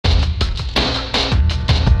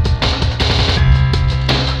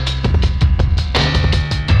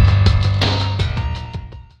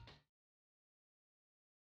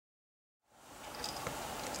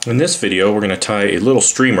In this video we're going to tie a little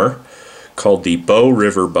streamer called the Bow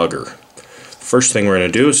River Bugger. First thing we're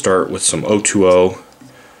going to do is start with some 020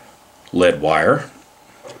 lead wire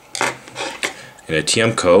and a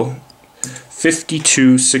Tiemco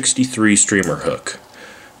 5263 streamer hook.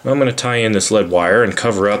 Now I'm going to tie in this lead wire and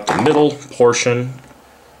cover up the middle portion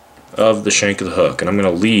of the shank of the hook, and I'm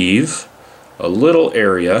going to leave a little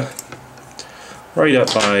area right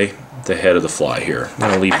up by the head of the fly here. I'm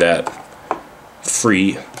going to leave that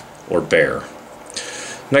free or bare.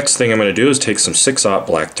 Next thing I'm going to do is take some 6/0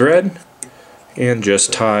 black thread and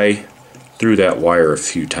just tie through that wire a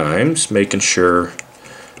few times, making sure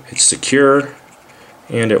it's secure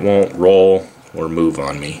and it won't roll or move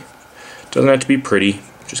on me. Doesn't have to be pretty,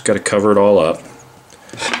 just got to cover it all up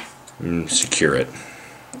and secure it.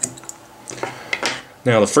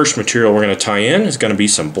 Now the first material we're going to tie in is going to be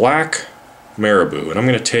some black Marabou, and I'm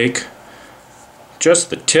going to take just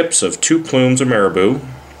the tips of 2 plumes of Marabou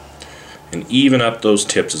and even up those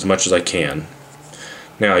tips as much as I can.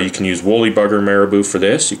 Now you can use woolly bugger Marabou for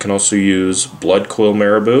this. You can also use blood quill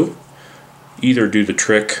Marabou. Either do the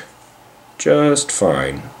trick just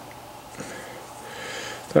fine.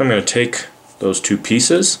 Then I'm going to take those 2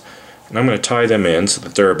 pieces and I'm going to tie them in so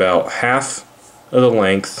that they're about half of the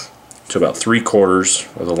length to about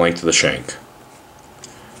 3/4 of the length of the shank.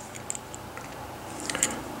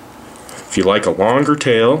 If you like a longer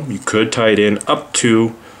tail, you could tie it in up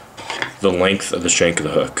to the length of the shank of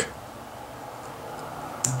the hook.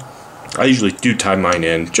 I usually do tie mine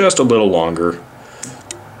in just a little longer.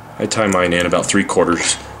 I tie mine in about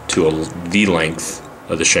 3/4 to the length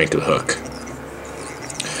of the shank of the hook.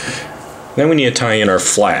 Then we need to tie in our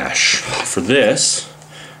flash. For this,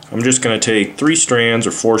 I'm just going to take 3 strands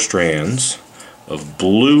or 4 strands of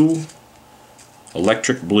blue,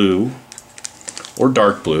 electric blue, or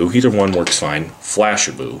dark blue, either one works fine,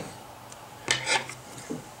 Flashabou.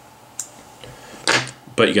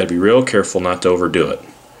 But you got to be real careful not to overdo it.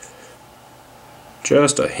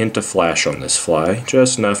 Just a hint of flash on this fly,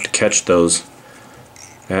 just enough to catch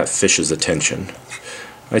that fish's attention.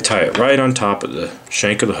 I tie it right on top of the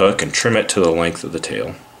shank of the hook and trim it to the length of the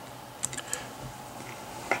tail.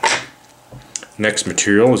 Next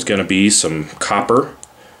material is going to be some copper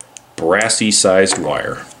Brassie sized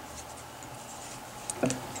wire.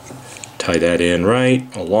 Tie that in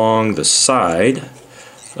right along the side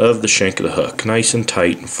of the shank of the hook, nice and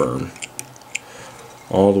tight and firm,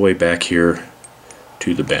 all the way back here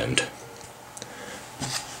to the bend.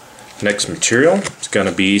 Next material is going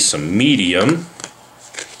to be some medium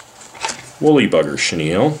woolly bugger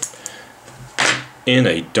chenille in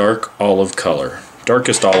a dark olive color,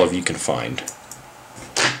 darkest olive you can find.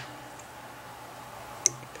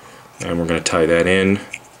 And we're going to tie that in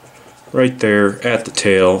right there at the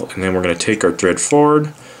tail, and then we're going to take our thread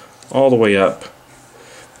forward all the way up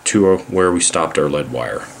to where we stopped our lead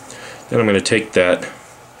wire. Then I'm going to take that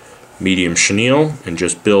medium chenille and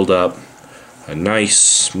just build up a nice,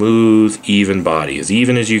 smooth, even body, as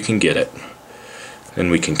even as you can get it. Then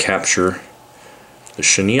we can capture the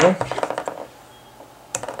chenille,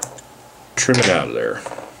 trim it out of there.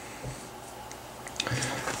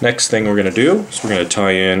 Next thing we're going to do is we're going to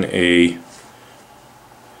tie in a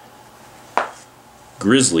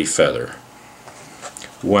Grizzly feather.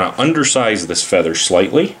 We want to undersize this feather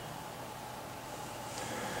slightly.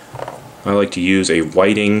 I like to use a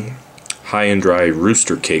whiting high and dry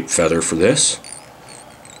Rooster cape feather for this.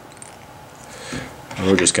 And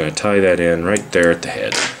we're just going to tie that in right there at the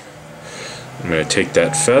head. I'm going to take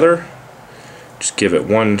that feather, just give it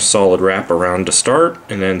one solid wrap around to start,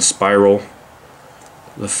 and then spiral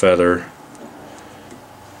the feather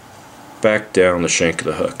back down the shank of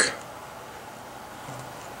the hook.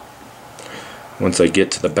 Once I get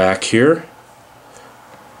to the back here,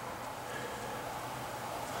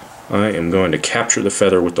 I am going to capture the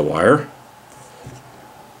feather with the wire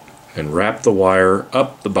and wrap the wire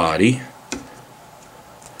up the body,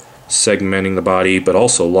 segmenting the body but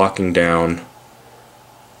also locking down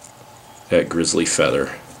that Grizzly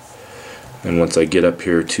feather. And once I get up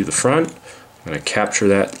here to the front, I'm going to capture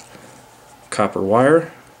that copper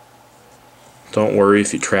wire. Don't worry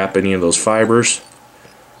if you trap any of those fibers.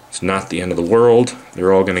 It's not the end of the world.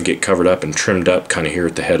 They're all going to get covered up and trimmed up kind of here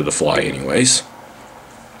at the head of the fly anyways.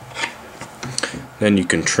 Then you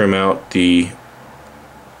can trim out the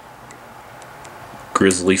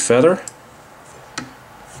Grizzly feather.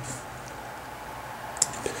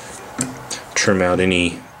 Trim out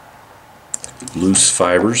any loose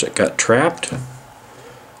fibers that got trapped.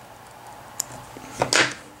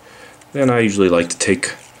 Then I usually like to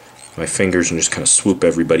take my fingers and just kind of swoop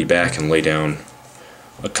everybody back and lay down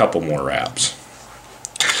a couple more wraps.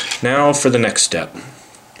 Now for the next step.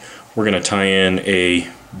 we're going to tie in a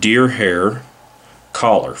deer hair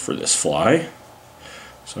collar for this fly.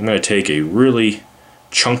 So I'm going to take a really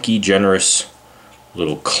chunky, generous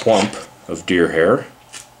little clump of deer hair,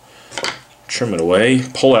 trim it away,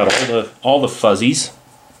 pull out all the fuzzies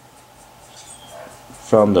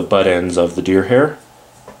from the butt ends of the deer hair,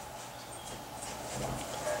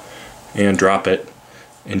 and drop it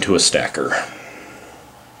into a stacker.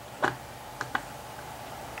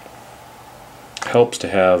 Helps to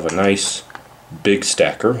have a nice big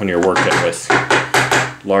stacker when you're working with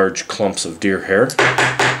large clumps of deer hair.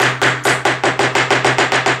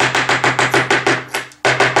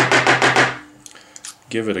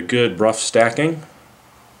 Give it a good rough stacking.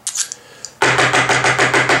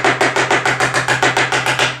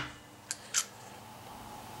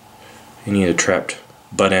 Any of the trapped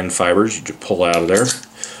butt end fibers you just pull out of there.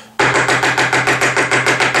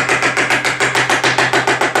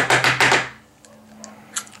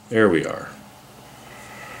 There we are.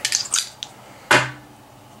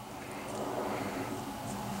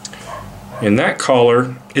 And that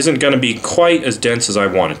collar isn't going to be quite as dense as I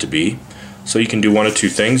want it to be. So you can do one of two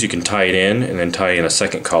things. You can tie it in and then tie in a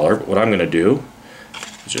second collar. But what I'm going to do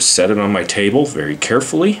is just set it on my table very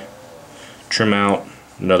carefully, trim out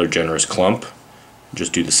another generous clump, and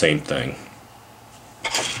just do the same thing.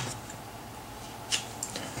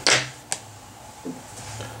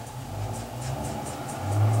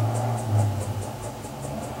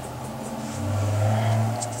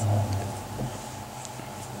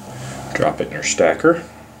 Drop it in your stacker.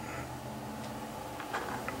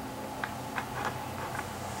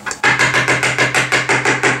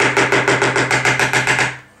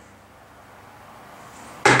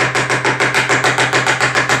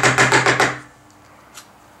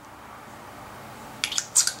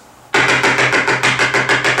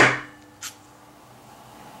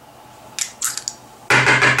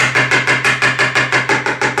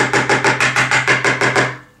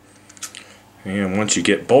 And once you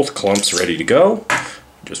get both clumps ready to go,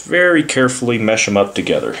 just very carefully mesh them up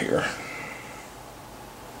together here.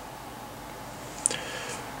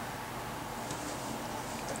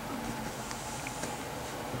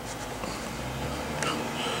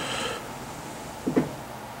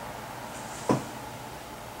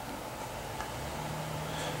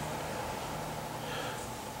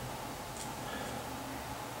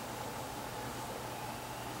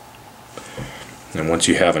 And once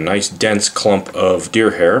you have a nice dense clump of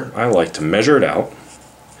deer hair, I like to measure it out.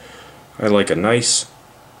 I like a nice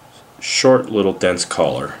short little dense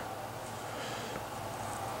collar.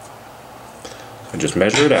 I just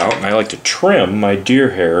measure it out, and I like to trim my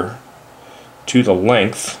deer hair to the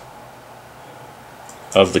length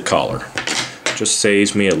of the collar. Just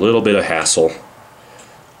saves me a little bit of hassle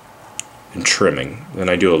in trimming. Then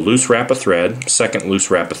I do a loose wrap of thread, second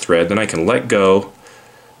loose wrap of thread, then I can let go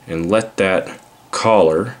and let that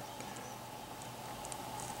collar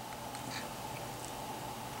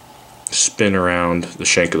spin around the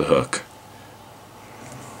shank of the hook.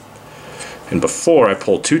 And before I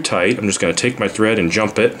pull too tight, I'm just going to take my thread and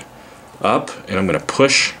jump it up, and I'm going to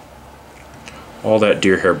push all that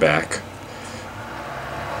deer hair back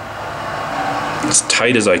as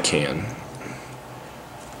tight as I can.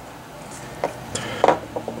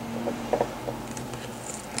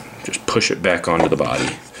 Just push it back onto the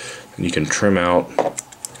body. And you can trim out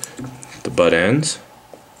the butt ends.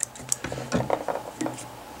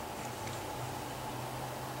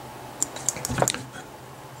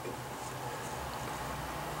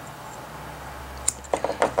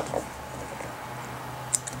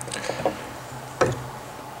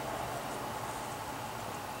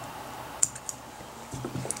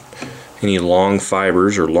 Any long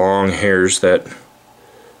fibers or long hairs that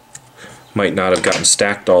might not have gotten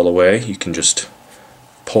stacked all the way, you can just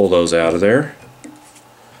pull those out of there.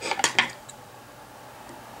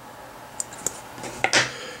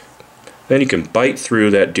 Then you can bite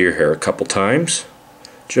through that deer hair a couple times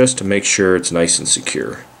just to make sure it's nice and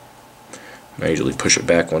secure. And I usually push it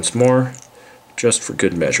back once more just for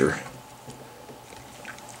good measure.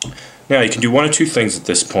 Now you can do one of two things at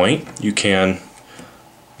this point. You can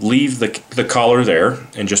leave the collar there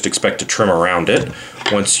and just expect to trim around it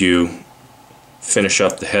once you finish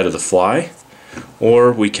up the head of the fly,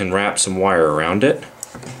 or we can wrap some wire around it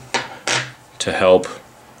to help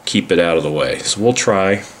keep it out of the way. So we'll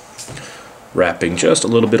try wrapping just a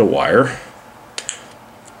little bit of wire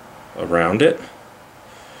around it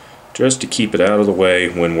just to keep it out of the way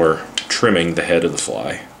when we're trimming the head of the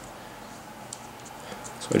fly.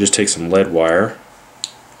 So I just take some lead wire,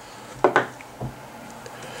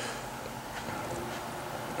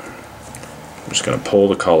 I'm just going to pull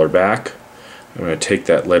the collar back. I'm going to take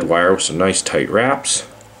that lead wire with some nice tight wraps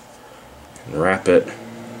and wrap it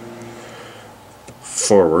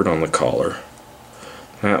forward on the collar.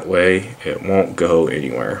 That way it won't go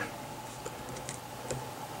anywhere.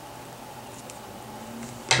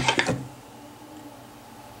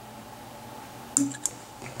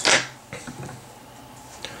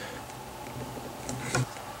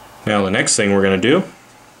 Now the next thing we're going to do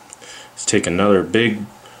is take another big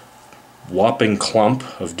whopping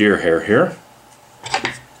clump of deer hair here,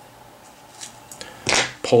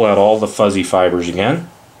 pull out all the fuzzy fibers again,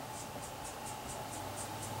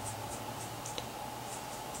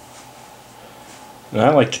 and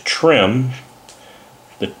I like to trim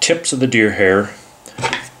the tips of the deer hair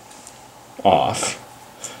off,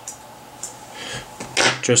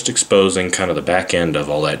 just exposing kind of the back end of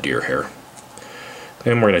all that deer hair.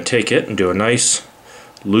 Then we're going to take it and do a nice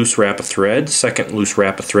loose wrap of thread, second loose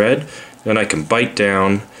wrap of thread. Then I can bite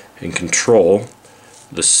down and control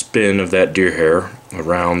the spin of that deer hair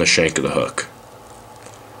around the shank of the hook.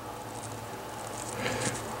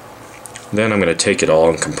 Then I'm going to take it all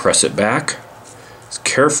and compress it back as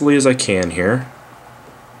carefully as I can here,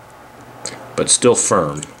 but still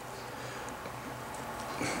firm.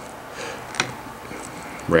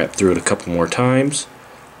 Wrap through it a couple more times,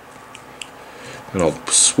 and I'll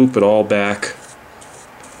swoop it all back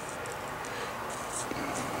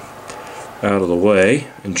out of the way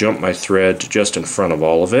and jump my thread to just in front of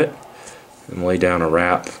all of it and lay down a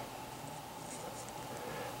wrap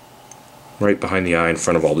right behind the eye in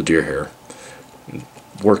front of all the deer hair.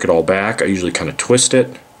 Work it all back. I usually kind of twist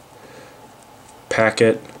it, pack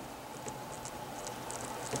it,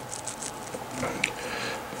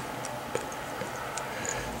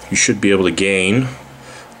 you should be able to gain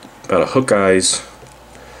about a hook eye's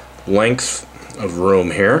length of room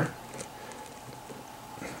here.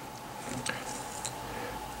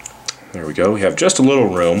 There we go. We have just a little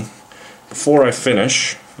room. Before I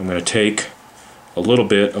finish, I'm going to take a little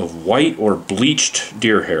bit of white or bleached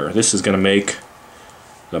deer hair. This is going to make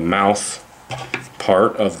the mouth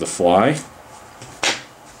part of the fly.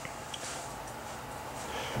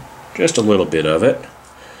 Just a little bit of it.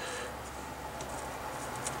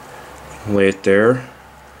 Lay it there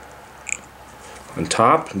on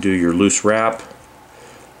top and do your loose wrap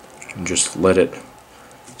and just let it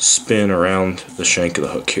spin around the shank of the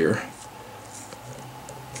hook here.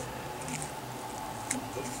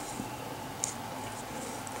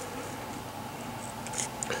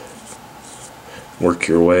 Work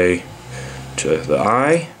your way to the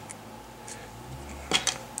eye.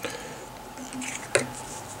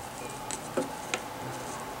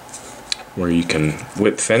 Where you can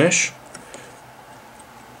whip finish.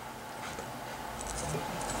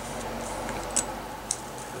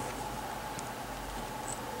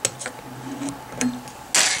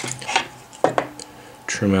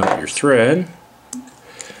 Trim out your thread.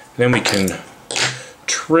 Then we can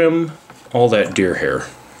trim all that deer hair.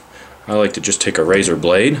 I like to just take a razor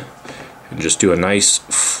blade and just do a nice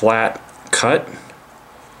flat cut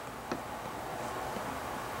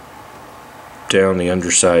down the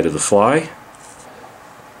underside of the fly.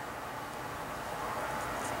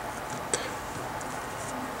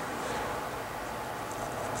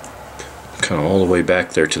 Kind of all the way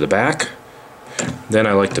back there to the back. Then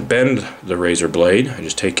I like to bend the razor blade. I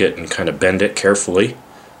just take it and kind of bend it carefully.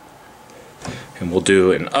 And we'll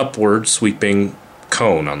do an upward sweeping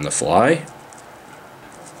cone on the fly.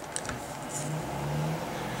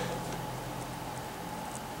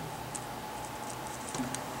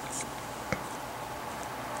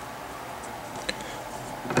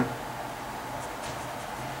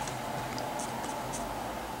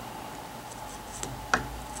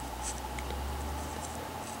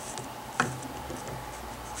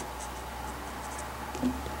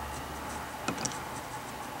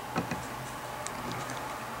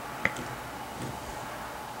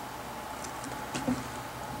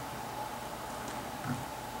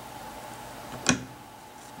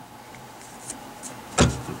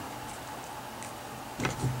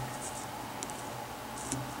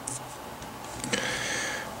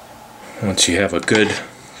 Once you have a good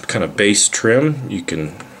kind of base trim, you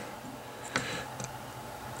can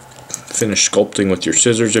finish sculpting with your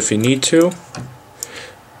scissors if you need to.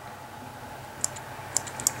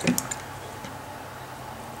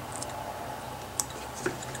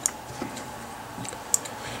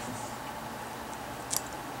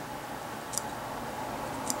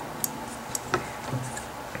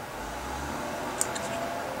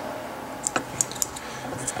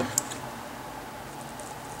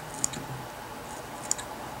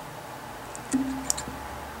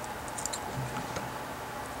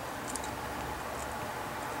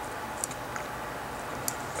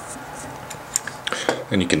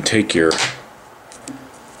 And you can take your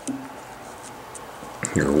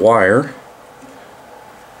wire,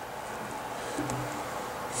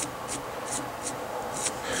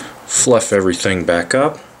 fluff everything back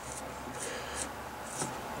up,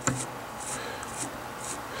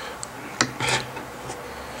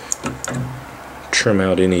 trim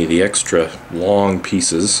out any of the extra long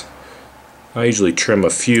pieces. I usually trim a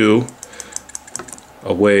few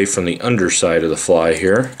away from the underside of the fly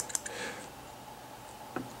here.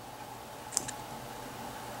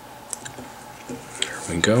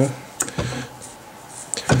 There we go.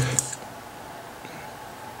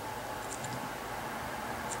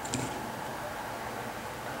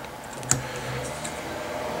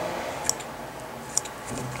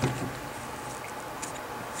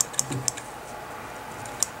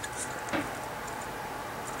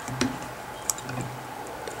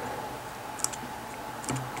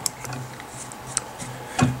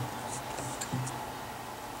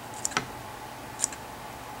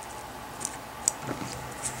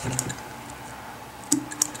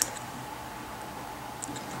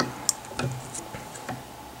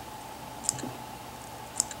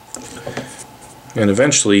 And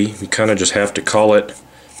eventually you kind of just have to call it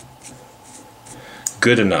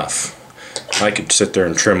good enough. I could sit there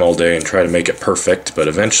and trim all day and try to make it perfect, but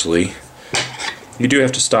eventually you do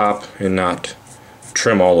have to stop and not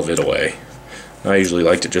trim all of it away. I usually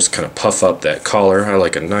like to just kind of puff up that collar. I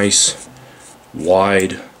like a nice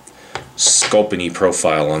wide sculpin-y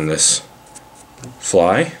profile on this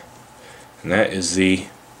fly, and that is the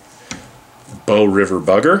Bow River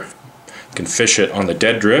Bugger. You can fish it on the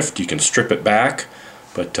dead drift, you can strip it back,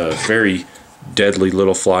 but very deadly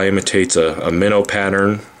little fly. Imitates a minnow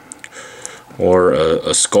pattern or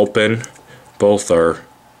a sculpin. Both are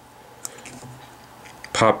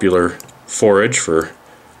popular forage for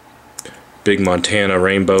big Montana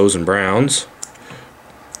rainbows and browns.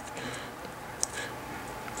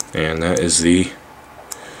 And that is the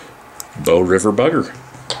Bow River Bugger.